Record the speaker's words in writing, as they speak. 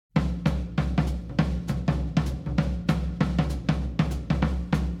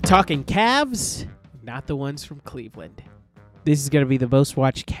Talking Cavs, not the ones from Cleveland. This is going to be the most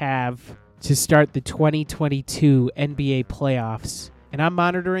watched Cav to start the 2022 NBA playoffs, and I'm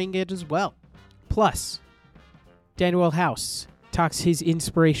monitoring it as well. Plus, Danuel House talks his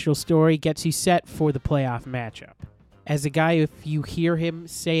inspirational story, gets you set for the playoff matchup. As a guy, if you hear him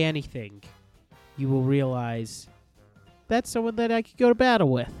say anything, you will realize that's someone that I could go to battle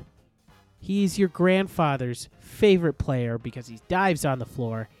with. He's your grandfather's favorite player because he dives on the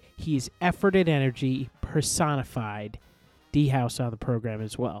floor. He is effort and energy personified. D-House on the program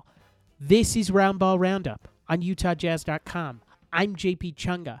as well. This is Roundball Roundup on UtahJazz.com. I'm JP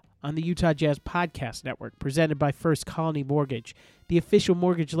Chunga on the Utah Jazz Podcast Network, presented by First Colony Mortgage, the official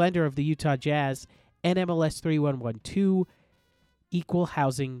mortgage lender of the Utah Jazz, NMLS 3112, equal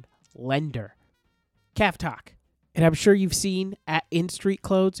housing lender. Cav Talk. And I'm sure you've seen at In Street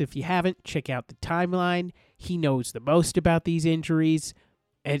Clothes. If you haven't, check out the timeline. He knows the most about these injuries.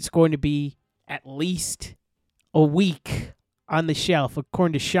 And it's going to be at least a week on the shelf,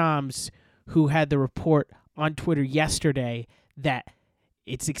 according to Shams, who had the report on Twitter yesterday that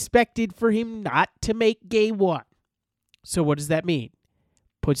it's expected for him not to make game one. So what does that mean?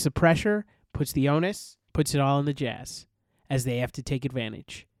 Puts the pressure, puts the onus, puts it all on the Jazz, as they have to take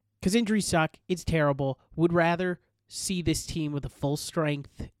advantage. Because injuries suck. It's terrible. Would rather see this team with a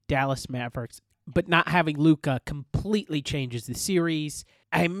full-strength Dallas Mavericks, but not having Luka completely changes the series.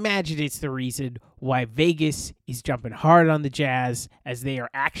 I imagine it's the reason why Vegas is jumping hard on the Jazz, as they are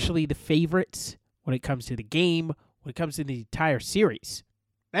actually the favorites when it comes to the game, when it comes to the entire series.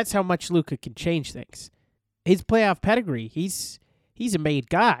 That's how much Luka can change things. His playoff pedigree, he's a made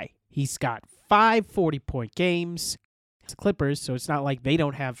guy. He's got 5 40-point games. It's the Clippers, so it's not like they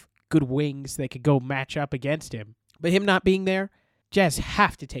don't have good wings that could go match up against him. But him not being there, Jazz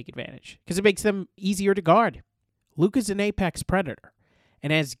have to take advantage because it makes them easier to guard. Luka's an apex predator.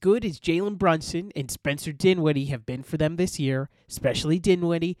 And as good as Jalen Brunson and Spencer Dinwiddie have been for them this year, especially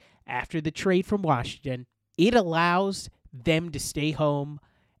Dinwiddie after the trade from Washington, it allows them to stay home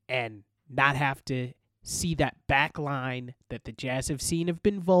and not have to see that back line that the Jazz have seen have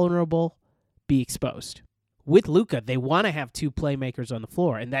been vulnerable be exposed. With Luka, they want to have 2 playmakers on the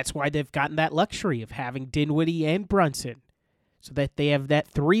floor, and that's why they've gotten that luxury of having Dinwiddie and Brunson, so that they have that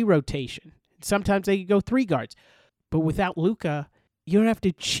 3 rotation. Sometimes they can go 3 guards. But without Luka, you don't have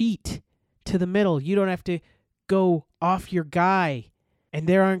to cheat to the middle. You don't have to go off your guy, and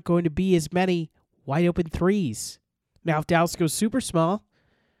there aren't going to be as many wide-open threes. Now, if Dallas goes super small,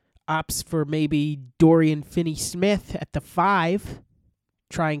 opts for maybe Dorian Finney-Smith at the 5,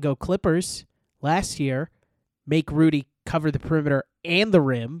 try and go Clippers last year, make Rudy cover the perimeter and the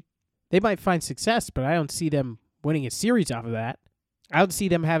rim, they might find success, but I don't see them winning a series off of that. I don't see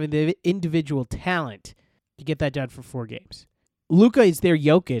them having the individual talent to get that done for 4 games. Luka is their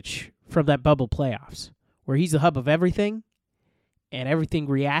Jokic from that bubble playoffs, where he's the hub of everything, and everything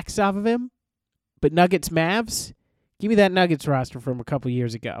reacts off of him. But Nuggets Mavs, give me that Nuggets roster from a couple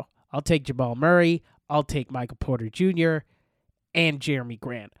years ago. I'll take Jamal Murray, I'll take Michael Porter Jr., and Jeremy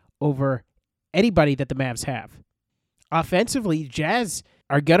Grant over anybody that the Mavs have. Offensively, Jazz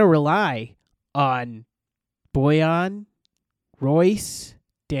are going to rely on Bojan, Royce,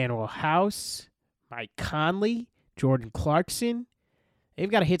 Danuel House, Mike Conley, Jordan Clarkson.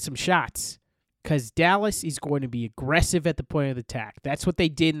 They've got to hit some shots because Dallas is going to be aggressive at the point of attack. That's what they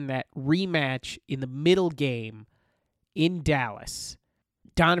did in that rematch in the middle game in Dallas.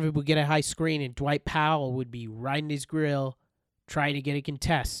 Donovan would get a high screen and Dwight Powell would be riding his grill trying to get a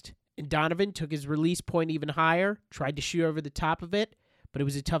contest. And Donovan took his release point even higher, tried to shoot over the top of it, but it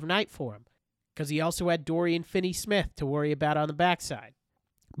was a tough night for him because he also had Dorian Finney-Smith to worry about on the backside.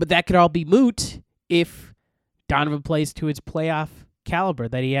 But that could all be moot if Donovan plays to his playoff caliber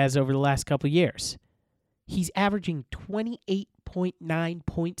that he has over the last couple of years. He's averaging 28.9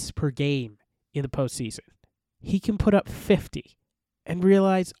 points per game in the postseason. He can put up 50. And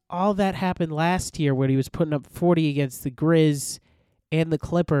realize all that happened last year when he was putting up 40 against the Grizz and the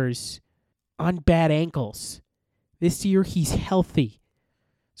Clippers on bad ankles. This year, he's healthy.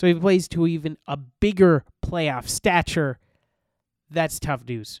 So he plays to even a bigger playoff stature. That's tough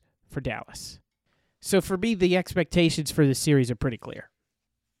news for Dallas. So for me, the expectations for this series are pretty clear.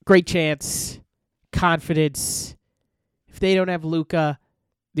 Great chance, confidence. If they don't have Luka,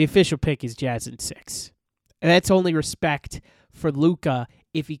 the official pick is Jazz in 6. And that's only respect for Luka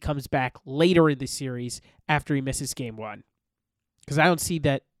if he comes back later in the series after he misses game 1. Because I don't see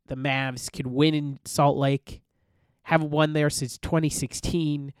that the Mavs could win in Salt Lake. Haven't won there since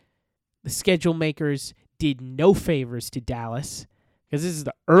 2016. The schedule makers did no favors to Dallas because this is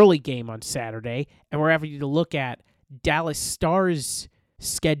the early game on Saturday, and we're having to look at Dallas Stars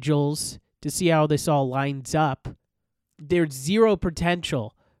schedules to see how this all lines up. There's zero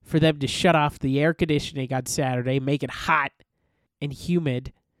potential for them to shut off the air conditioning on Saturday, make it hot and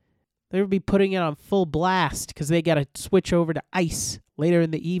humid. They would be putting it on full blast because they got to switch over to ice later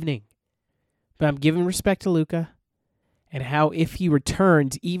in the evening. But I'm giving respect to Luka and how if he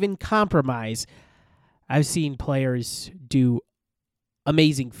returns, even compromise, I've seen players do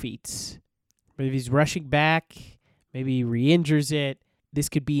amazing feats. But if he's rushing back, maybe he re-injures it, this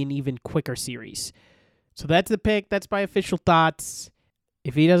could be an even quicker series. So that's the pick. That's my official thoughts.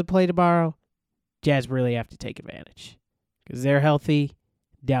 If he doesn't play tomorrow, Jazz really have to take advantage because they're healthy.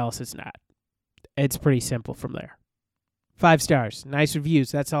 Dallas is not. It's pretty simple from there. 5 stars. Nice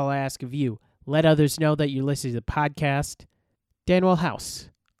reviews. That's all I ask of you. Let others know that you're listening to the podcast. Danwell House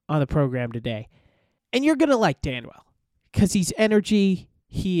on the program today. And you're going to like Danwell because he's energy.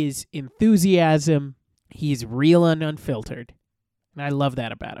 He is enthusiasm. He is real and unfiltered. And I love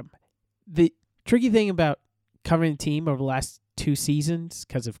that about him. The tricky thing about covering the team over the last 2 seasons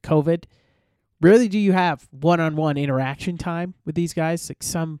because of COVID, rarely do you have one-on-one interaction time with these guys.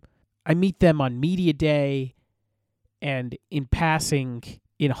 Like I meet them on media day and in passing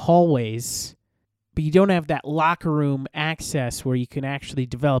in hallways, but you don't have that locker room access where you can actually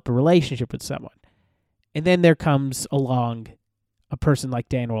develop a relationship with someone. And then there comes along a person like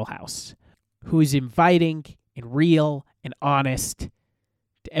Danwell House, who is inviting and real and honest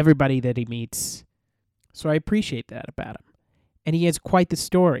to everybody that he meets. So I appreciate that about him. And he has quite the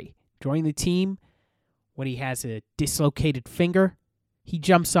story. Joining the team when he has a dislocated finger, he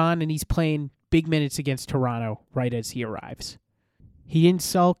jumps on and he's playing big minutes against Toronto right as he arrives. He didn't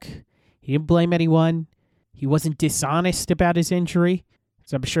sulk. He didn't blame anyone. He wasn't dishonest about his injury.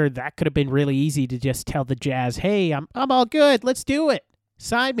 So I'm sure that could have been really easy to just tell the Jazz, hey, I'm all good. Let's do it.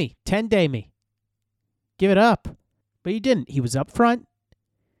 Sign me. 10-day me. Give it up. But he didn't. He was up front,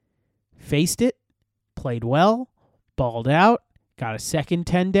 faced it, played well, balled out, got a second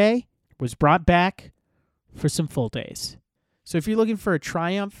 10-day, was brought back for some full days. So if you're looking for a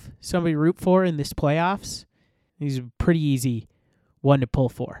triumph, somebody to root for in this playoffs, he's a pretty easy one to pull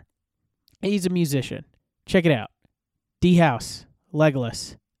for. He's a musician. Check it out. D-House,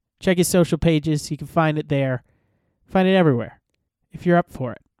 Legolas. Check his social pages. You can find it there. Find it everywhere if you're up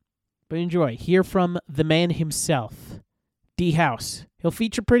for it. But enjoy. Hear from the man himself, D-House. He'll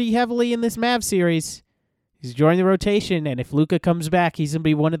feature pretty heavily in this Mavs series. He's joining the rotation, and if Luka comes back, he's going to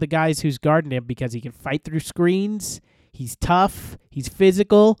be one of the guys who's guarding him because he can fight through screens. He's tough. He's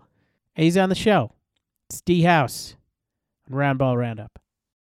physical. And he's on the show. It's D-House on Roundball Roundup.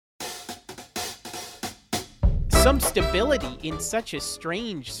 Some stability in such a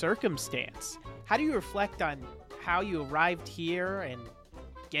strange circumstance. How do you reflect on how you arrived here and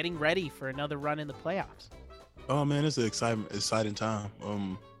getting ready for another run in the playoffs? Oh man, it's an exciting time.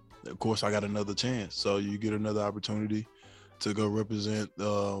 Of course, I got another chance, so you get another opportunity to go represent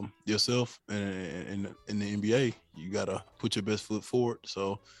yourself in the NBA. You gotta put your best foot forward.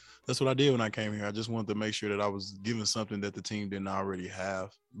 So that's what I did when I came here. I just wanted to make sure that I was giving something that the team didn't already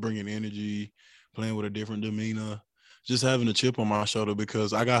have, bringing energy, playing with a different demeanor, just having a chip on my shoulder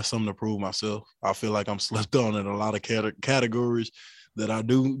because I got something to prove myself. I feel like I'm slept on in a lot of categories that I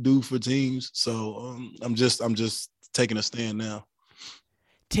do for teams. So I'm just taking a stand now.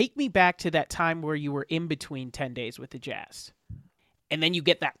 Take me back to that time where you were in between 10 days with the Jazz, and then you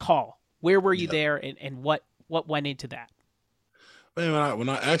get that call. Where were you there, and what went into that? Man, when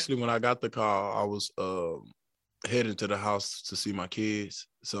I got the call, I was heading to the house to see my kids.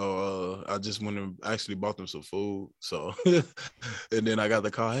 So I just went and actually bought them some food. So and then I got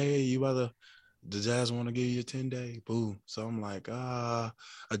the call, hey, the Jazz want to give you a 10-day. Boom. So I'm like, I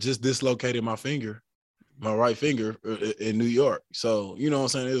just dislocated my right finger in New York. So, you know what I'm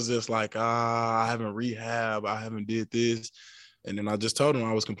saying? It was just like, I haven't rehab. I haven't did this. And then I just told him,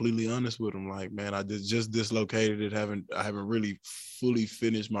 I was completely honest with him. Like, man, I just dislocated it. I haven't really fully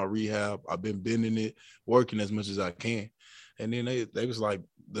finished my rehab. I've been bending it, working as much as I can. And then they was like,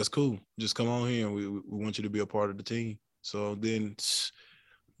 that's cool. Just come on here and we want you to be a part of the team. So then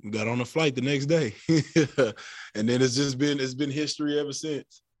got on a flight the next day. And then it's been history ever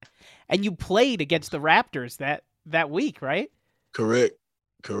since. And you played against the Raptors that week, right? Correct.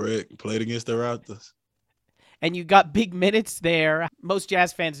 Played against the Raptors. And you got big minutes there. Most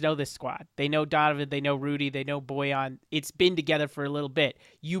Jazz fans know this squad. They know Donovan, they know Rudy, they know Bojan. It's been together for a little bit.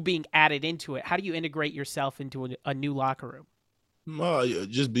 You being added into it, how do you integrate yourself into a new locker room?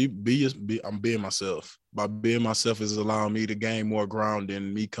 Just I'm being myself. By being myself is allowing me to gain more ground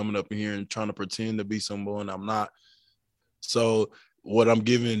than me coming up in here and trying to pretend to be someone I'm not. So what I'm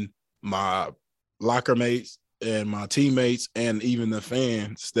giving my locker mates and my teammates and even the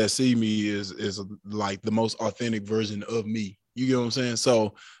fans that see me is like the most authentic version of me. You get what I'm saying?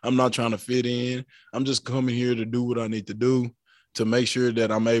 So I'm not trying to fit in. I'm just coming here to do what I need to do to make sure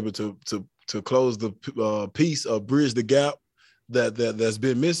that I'm able to close the piece or bridge the gap that's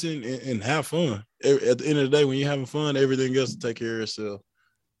been missing and have fun. At the end of the day, when you're having fun, everything else will take care of itself.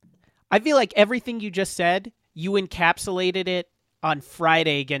 I feel like everything you just said, you encapsulated it on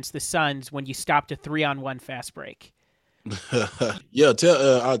Friday against the Suns when you stopped a 3-on-1 fast break. Yeah,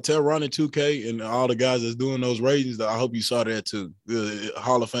 I tell Ronnie 2K and all the guys that's doing those ratings that I hope you saw that too.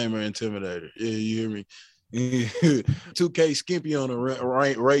 Hall of Famer Intimidator. Yeah, you hear me? 2K skimpy on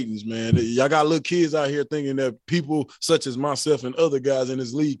the ratings, man. Y'all got little kids out here thinking that people such as myself and other guys in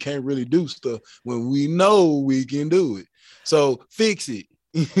this league can't really do stuff when we know we can do it. So fix it.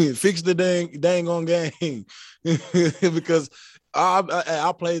 Fix the dang on game. Because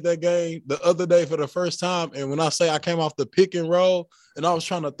I played that game the other day for the first time, and when I say I came off the pick and roll and I was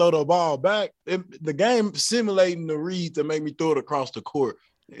trying to throw the ball back, the game simulating the read to make me throw it across the court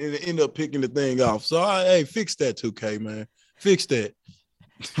and end up picking the thing off. So, hey, fix that 2K, man. Fix that.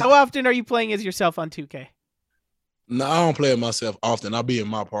 How often are you playing as yourself on 2K? No, I don't play it myself often. I'll be in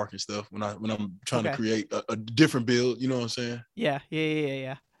my park and stuff when I'm trying to create a different build. You know what I'm saying?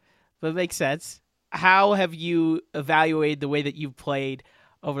 Yeah. But it makes sense. How have you evaluated the way that you've played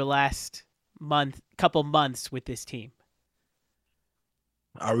over the last couple months with this team?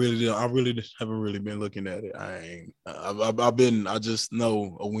 I really haven't really been looking at it. I just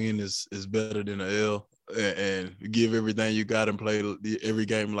know a win is better than an L, and give everything you got and play every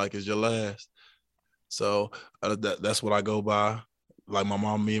game like it's your last. So that's what I go by. Like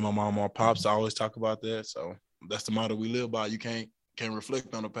me and my mom, my pops, I always talk about that. So that's the motto we live by. You can't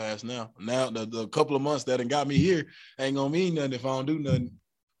reflect on the past now. Now the couple of months that done got me here ain't gonna mean nothing if I don't do nothing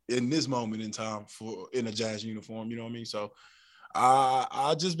in this moment in time in a Jazz uniform. You know what I mean? So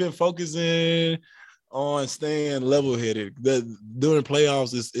I just been focusing on staying level-headed. During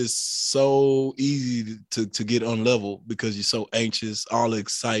playoffs is so easy to get unlevel because you're so anxious, all the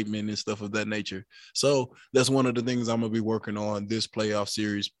excitement and stuff of that nature. So that's one of the things I'm gonna be working on this playoff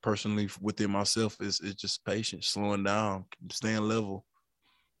series personally within myself is just patience, slowing down, staying level.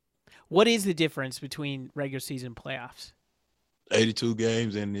 What is the difference between regular season playoffs? 82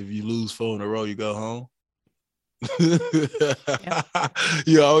 games, and if you lose 4 in a row, you go home.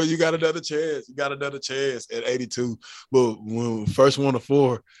 You got another chance. You got another chance at 82. But when first 1 to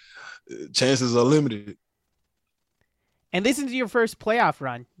 4, chances are limited. And this is your first playoff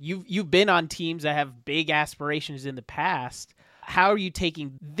run. You've been on teams that have big aspirations in the past. How are you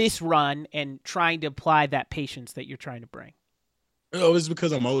taking this run and trying to apply that patience that you're trying to bring? It's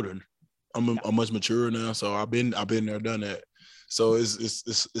because I'm older. I'm much mature now, so I've been there, done that. So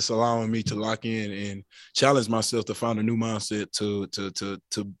it's allowing me to lock in and challenge myself to find a new mindset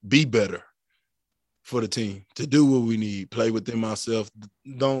to be better for the team, to do what we need, play within myself.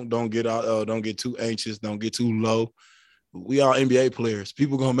 Don't get out, don't get too anxious, don't get too low. We are NBA players.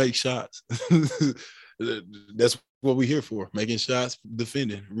 People gonna make shots. That's what we're here for: making shots,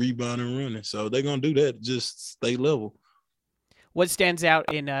 defending, rebounding, running. So they're gonna do that. Just stay level. What stands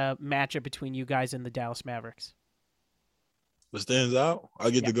out in a matchup between you guys and the Dallas Mavericks? What stands out? I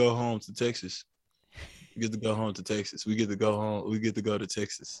get to go home to Texas. We get to go home to Texas. We get to go home. We get to go to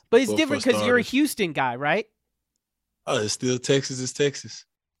Texas. But it's different because you're a Houston guy, right? Oh, it's still Texas. It's Texas.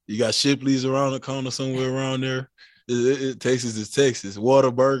 You got Shipley's around the corner somewhere around there. Texas is Texas.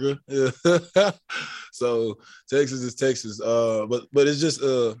 Whataburger. So Texas is Texas. But it's just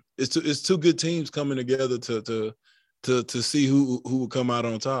it's two good teams coming together to see who will come out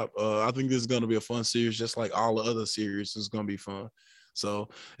on top. I think this is going to be a fun series, just like all the other series. It's going to be fun. So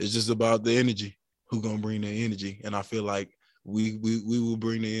it's just about the energy. Who's going to bring the energy? And I feel like we will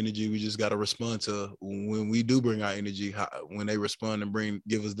bring the energy. We just got to respond to when we do bring our energy, when they respond and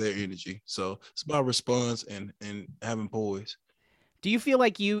give us their energy. So it's about response and having poise. Do you feel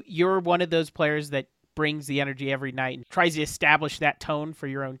like you're one of those players that brings the energy every night and tries to establish that tone for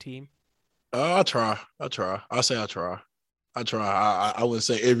your own team? I try. I say I try. I wouldn't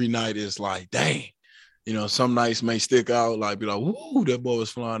say every night is like, dang. You know, some nights may stick out, like be like, woo, that boy was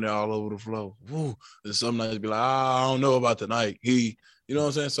flying there all over the floor. Woo. And some nights be like, I don't know about tonight. You know what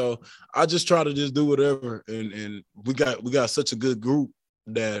I'm saying? So I just try to just do whatever. And we got such a good group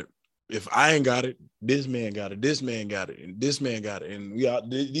that if I ain't got it, this man got it, this man got it, and this man got it. And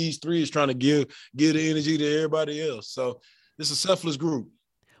these three is trying to give the energy to everybody else. So it's a selfless group.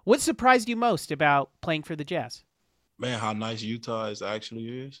 What surprised you most about playing for the Jazz? Man, how nice Utah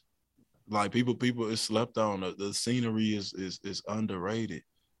actually is. Like people is slept on. The scenery is underrated.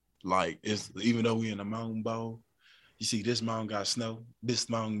 Like, it's even though we in a mountain bowl, you see this mountain got snow, this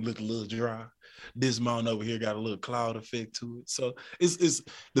mountain look a little dry, this mountain over here got a little cloud effect to it. So it's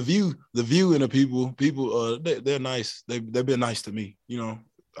the view and the people they're nice. They've been nice to me. You know,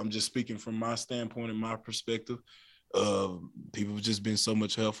 I'm just speaking from my standpoint and my perspective. People have just been so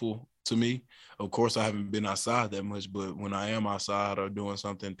much helpful to me. Of course, I haven't been outside that much, but when I am outside or doing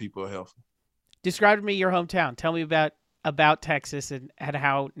something, people are helpful. Describe to me your hometown. Tell me about Texas and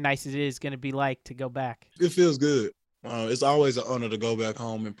how nice it is going to be like to go back. It feels good. It's always an honor to go back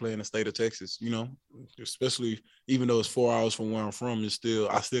home and play in the state of Texas, especially even though it's 4 hours from where I'm from, I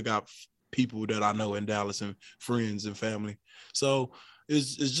still got people that I know in Dallas and friends and family. So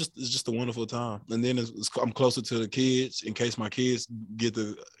it's just a wonderful time. And then I'm closer to the kids in case my kids get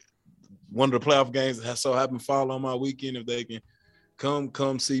one of the playoff games that has so happen fall on my weekend. If they can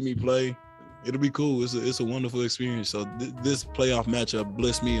come see me play, it'll be cool. It's a wonderful experience. So this playoff matchup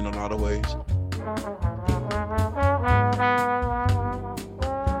blessed me in a lot of ways.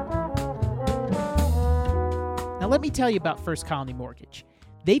 Now, let me tell you about First Colony Mortgage.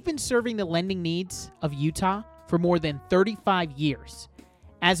 They've been serving the lending needs of Utah for more than 35 years.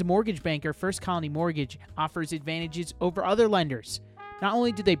 As a mortgage banker, First Colony Mortgage offers advantages over other lenders. Not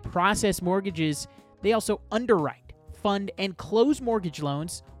only do they process mortgages, they also underwrite, fund, and close mortgage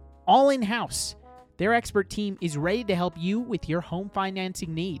loans all in-house. Their expert team is ready to help you with your home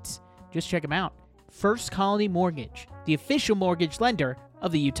financing needs. Just check them out. First Colony Mortgage, the official mortgage lender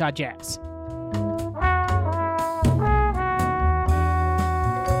of the Utah Jazz.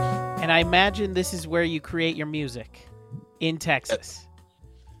 And I imagine this is where you create your music, in Texas.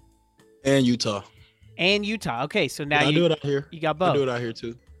 And Utah. And Utah. Okay, so now I do it out here. You got both. I do it out here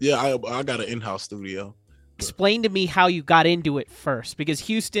too. Yeah, I got an in-house studio. Explain to me how you got into it first, because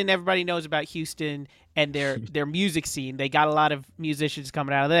Houston, everybody knows about Houston and their music scene. They got a lot of musicians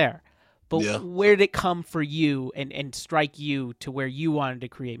coming out of there. But Where did it come for you and strike you to where you wanted to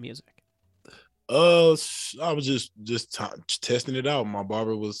create music? I was just testing it out. My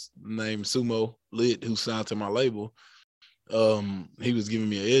barber was named Sumo Lit, who signed to my label. He was giving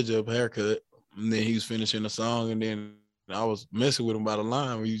me an edge up haircut, and then he was finishing the song, and then I was messing with him about a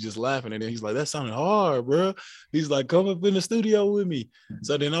line where he was just laughing, and then he's like, "That sounded hard, bro." He's like, "Come up in the studio with me."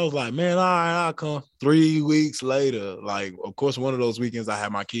 So then I was like, "Man, all right, I'll come." 3 weeks later, like, of course, one of those weekends I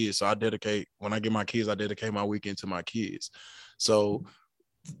have my kids, so when I get my kids, I dedicate my weekend to my kids. So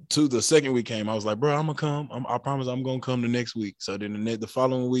to the second week came, I was like, "Bro, I'm gonna come. I promise I'm gonna come the next week." So then the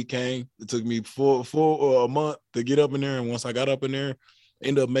following week came. It took me a month to get up in there, and once I got up in there,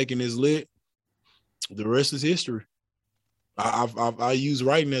 ended up making this lit. The rest is history. I use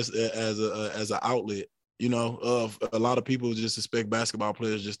writing as an outlet. A lot of people just expect basketball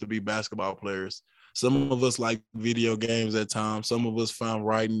players just to be basketball players. Some of us like video games at times. Some of us find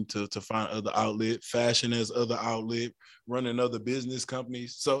writing to find other outlet, fashion as other outlet, running other business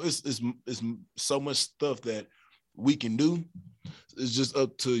companies. So it's so much stuff that we can do. It's just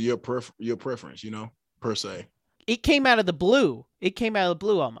up to your preference, per se. It came out of the blue.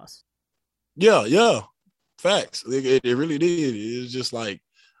 Almost. Yeah. Facts. It really did. It was just like,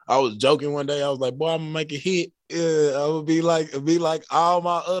 I was joking one day. I was like, "Boy, I'm gonna make a hit. Yeah, I would be like all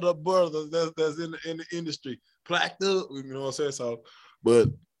my other brothers that's in the industry, placked up." You know what I'm saying? So, but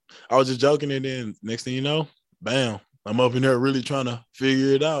I was just joking, and then next thing you know, bam, I'm up in there really trying to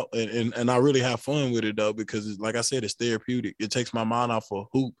figure it out, and I really have fun with it though, because like I said, it's therapeutic. It takes my mind off of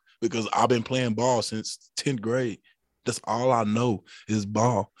hoop, because I've been playing ball since 10th grade. That's all I know is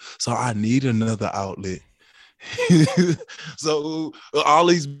ball. So I need another outlet. So all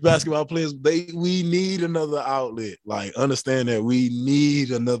these basketball players, we need another outlet. Like, understand that we need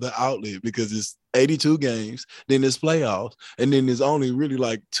another outlet, because it's 82 games, then it's playoffs, and then there's only really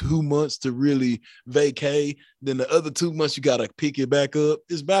like 2 months to really vacate. Then the other 2 months you gotta pick it back up.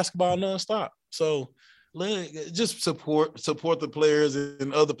 It's basketball nonstop. So just support the players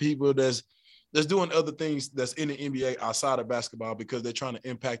and other people that's doing other things that's in the NBA outside of basketball, because they're trying to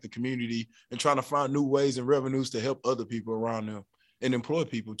impact the community and trying to find new ways and revenues to help other people around them and employ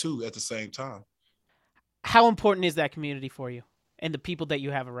people too at the same time. How important is that community for you and the people that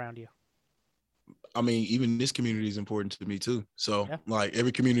you have around you? I mean, even this community is important to me too. So like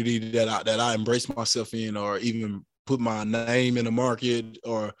every community that I embrace myself in, or even put my name in the market,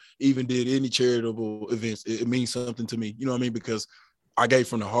 or even did any charitable events, it means something to me. You know what I mean? Because I gave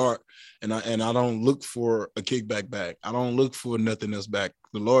from the heart, and I don't look for a kickback back. I don't look for nothing else back.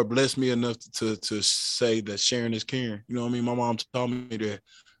 The Lord blessed me enough to say that sharing is caring. You know what I mean? My mom taught me that,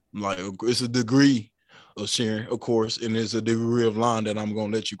 like, it's a degree of sharing, of course, and there's a degree of line that I'm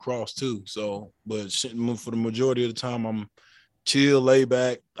gonna let you cross too. So, but for the majority of the time, I'm chill, lay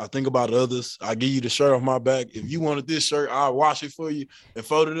back. I think about others. I give you the shirt off my back. If you wanted this shirt, I'll wash it for you and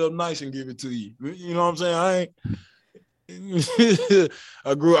fold it up nice and give it to you. You know what I'm saying? I ain't.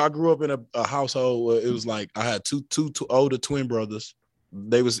 I grew up in a household where it was like I had two older twin brothers.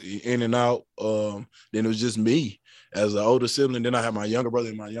 They was in and out. Then it was just me as an older sibling. Then I had my younger brother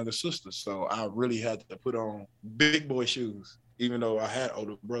and my younger sister. So I really had to put on big boy shoes, even though I had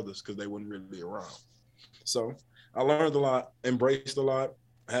older brothers because they weren't really around. So I learned a lot, embraced a lot,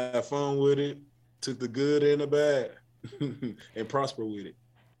 had fun with it, took the good and the bad, and prosper with it.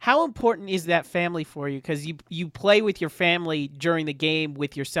 How important is that family for you? Because you play with your family during the game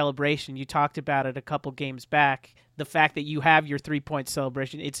with your celebration. You talked about it a couple games back. The fact that you have your 3-point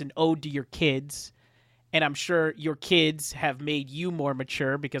celebration, it's an ode to your kids. And I'm sure your kids have made you more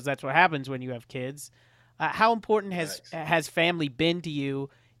mature because that's what happens when you have kids. How important has family been to you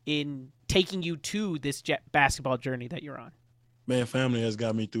in taking you to this basketball journey that you're on? Man, family has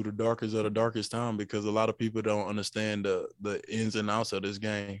got me through the darkest of the darkest time because a lot of people don't understand the ins and outs of this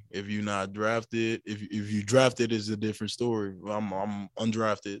game. If you're not drafted, if you drafted, it's a different story. I'm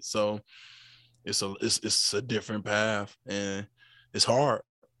undrafted, so it's a different path, and it's hard.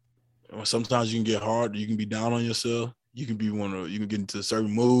 Sometimes you can get hard. You can be down on yourself. You can get into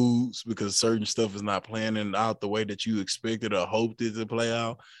certain moods because certain stuff is not planning out the way that you expected or hoped it to play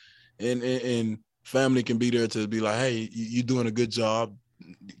out, and family can be there to be like, hey, you're doing a good job.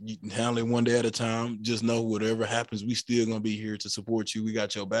 You can handle it one day at a time. Just know whatever happens, we still gonna be here to support you. We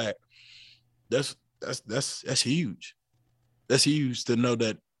got your back. That's huge. That's huge to know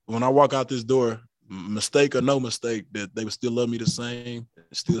that when I walk out this door, mistake or no mistake, that they would still love me the same,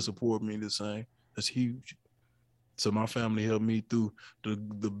 still support me the same. That's huge. So my family helped me through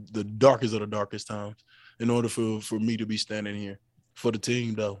the darkest of the darkest times in order for me to be standing here for the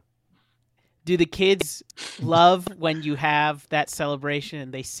team, though. Do the kids love when you have that celebration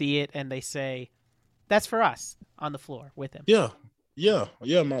and they see it and they say, that's for us on the floor with him? Yeah.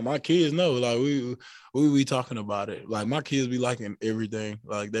 My kids know. Like we talking about it. Like my kids be liking everything.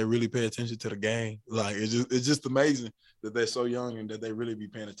 Like they really pay attention to the game. Like it's just amazing that they're so young and that they really be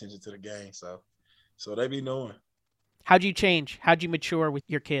paying attention to the game. So they be knowing. How'd you change? How'd you mature with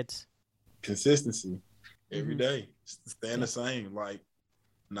your kids? Consistency every day. Staying the same. Like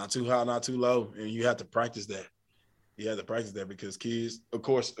not too high, not too low. And you have to practice that. You have to practice that because kids, of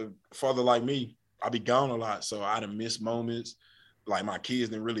course, a father like me, I be gone a lot. So I'd have missed moments. Like my kids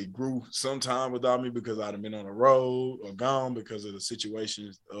didn't really grew some time without me because I'd have been on the road or gone because of the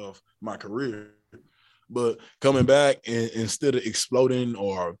situations of my career. But coming back and instead of exploding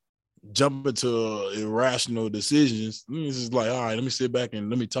or jumping to irrational decisions, it's just like, all right, let me sit back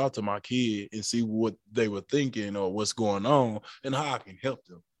and let me talk to my kid and see what they were thinking or what's going on and how I can help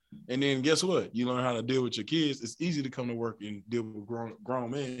them. And then guess what? You learn how to deal with your kids. It's easy to come to work and deal with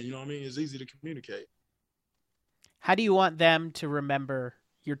grown men. You know what I mean? It's easy to communicate. How do you want them to remember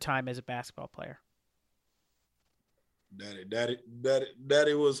your time as a basketball player? Daddy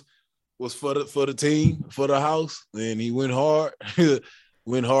was for the team, for the house, and he went hard.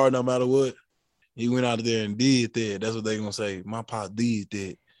 Went hard no matter what. He went out there and did that. That's what they gonna say. My pops did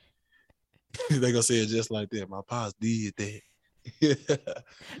that. They gonna say it just like that. My pops did that.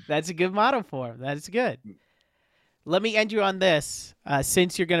 That's a good motto for him. That's good. Let me end you on this.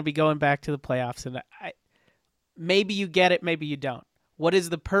 Since you're going to be going back to the playoffs, and maybe you get it, maybe you don't. What is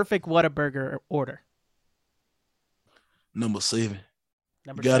the perfect Whataburger order? Number 7.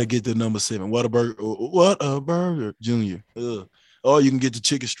 You got to get the number 7. Whataburger Junior. Or you can get the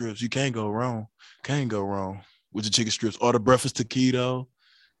chicken strips. You can't go wrong. Can't go wrong with the chicken strips or the breakfast taquito.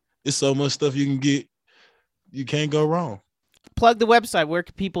 It's so much stuff you can get. You can't go wrong. Plug the website. Where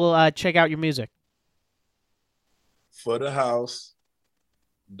can people check out your music?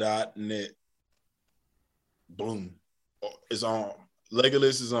 forthehouse.net. Boom. It's on.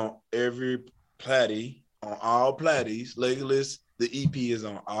 Legolas is on every platty, on all platties. Legolas, the EP is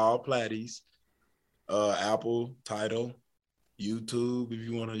on all platties. Apple, Tidal, YouTube, if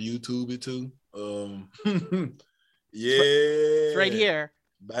you want to YouTube it too. Yeah. It's right here.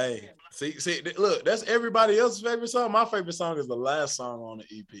 Bang. See, look, that's everybody else's favorite song. My favorite song is the last song on the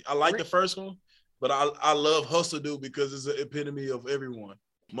EP. I like the first one, but I love Hustle Do because it's an epitome of everyone.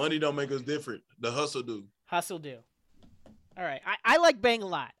 Money don't make us different. The Hustle Do. Hustle Do. All right. I like Bang a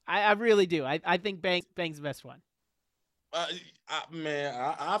lot. I really do. I think Bang's the best one.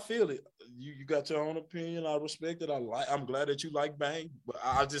 I feel it. You got your own opinion. I respect it. I'm glad that you like Bang, but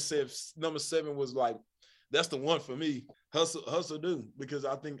I just said number 7 was like, that's the one for me. Hustle Do, because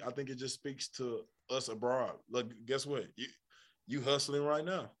I think it just speaks to us abroad. Look, guess what? You hustling right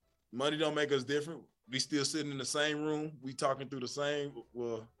now. Money don't make us different. we still sitting in the same room. We talking through the same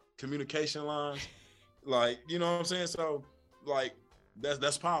communication lines. Like, you know what I'm saying? So, like,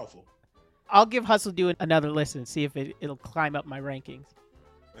 that's powerful. I'll give Hustle Do another listen, see if it'll climb up my rankings.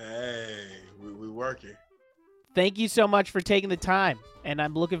 Hey, we working. Thank you so much for taking the time, and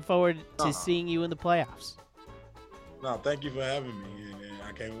I'm looking forward to seeing you in the playoffs. No, thank you for having me, and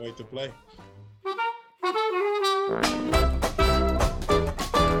I can't wait to play.